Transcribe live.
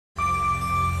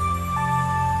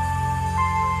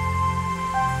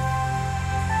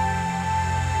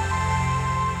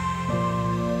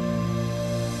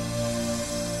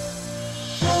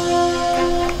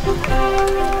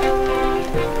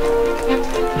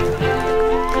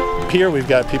here we've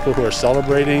got people who are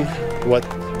celebrating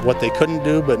what they couldn't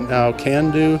do but now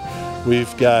can do.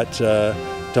 We've got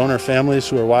donor families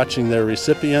who are watching their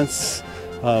recipients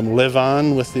live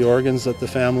on with the organs that the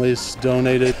families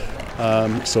donated.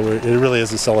 So it really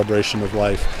is a celebration of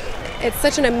life. It's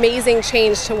such an amazing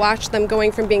change to watch them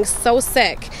going from being so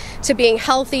sick to being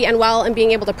healthy and well and being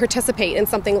able to participate in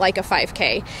something like a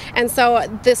 5K. And so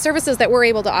the services that we're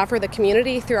able to offer the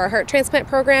community through our heart transplant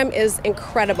program is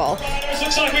incredible.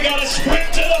 Looks like we got a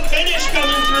sprint to the finish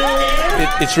coming through here.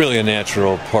 It's really a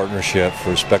natural partnership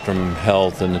for Spectrum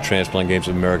Health and the Transplant Games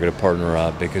of America to partner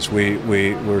up, because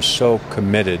we're so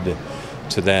committed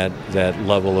to that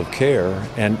level of care.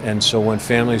 And so when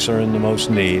families are in the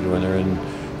most need, when they're in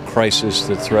crisis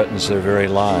that threatens their very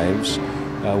lives,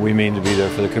 we mean to be there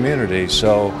for the community.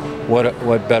 So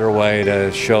what better way to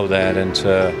show that and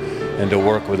to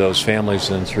work with those families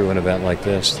than through an event like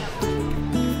this.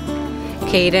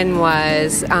 Caden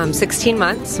was 16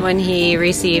 months when he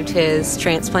received his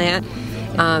transplant.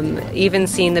 Even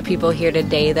seeing the people here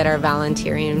today that are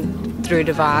volunteering through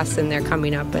DeVos, and they're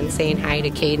coming up and saying hi to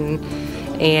Caden.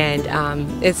 And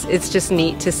it's just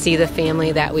neat to see the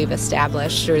family that we've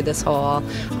established through this whole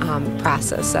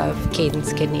process of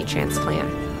Caden's kidney transplant.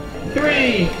 3, 2,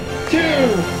 1,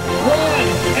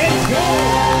 and go!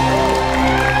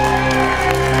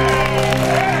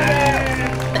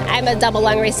 I'm a double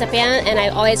lung recipient, and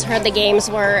I've always heard the games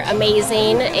were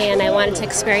amazing, and I wanted to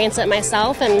experience it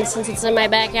myself, and since it's in my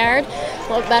backyard,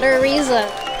 what better reason?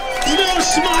 No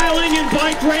smiling in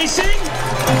bike racing!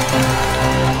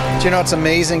 You know, it's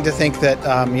amazing to think that,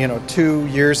 2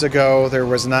 years ago there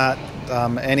was not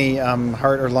any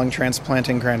heart or lung transplant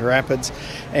in Grand Rapids,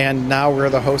 and now we're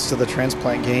the host of the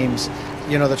Transplant Games.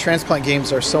 You know, the Transplant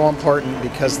Games are so important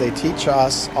because they teach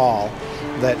us all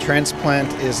that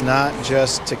transplant is not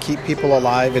just to keep people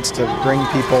alive, it's to bring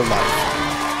people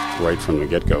life. Right from the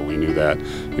get-go, we knew that,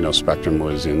 Spectrum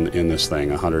was in this thing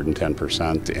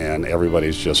 110%, and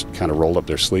everybody's just kind of rolled up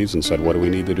their sleeves and said, what do we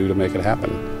need to do to make it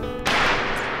happen?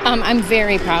 I'm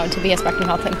very proud to be a Spectrum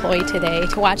Health employee today,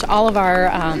 to watch all of our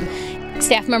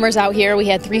staff members out here. We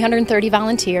had 330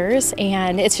 volunteers,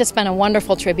 and it's just been a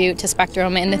wonderful tribute to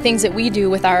Spectrum and the things that we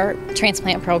do with our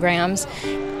transplant programs,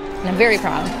 and I'm very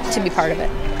proud to be part of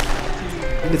it.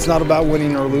 It's not about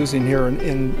winning or losing here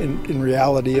in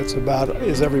reality. It's about,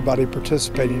 is everybody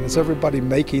participating? Is everybody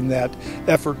making that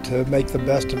effort to make the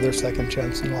best of their second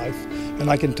chance in life? And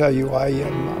I can tell you I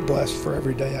am blessed for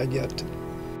every day I get.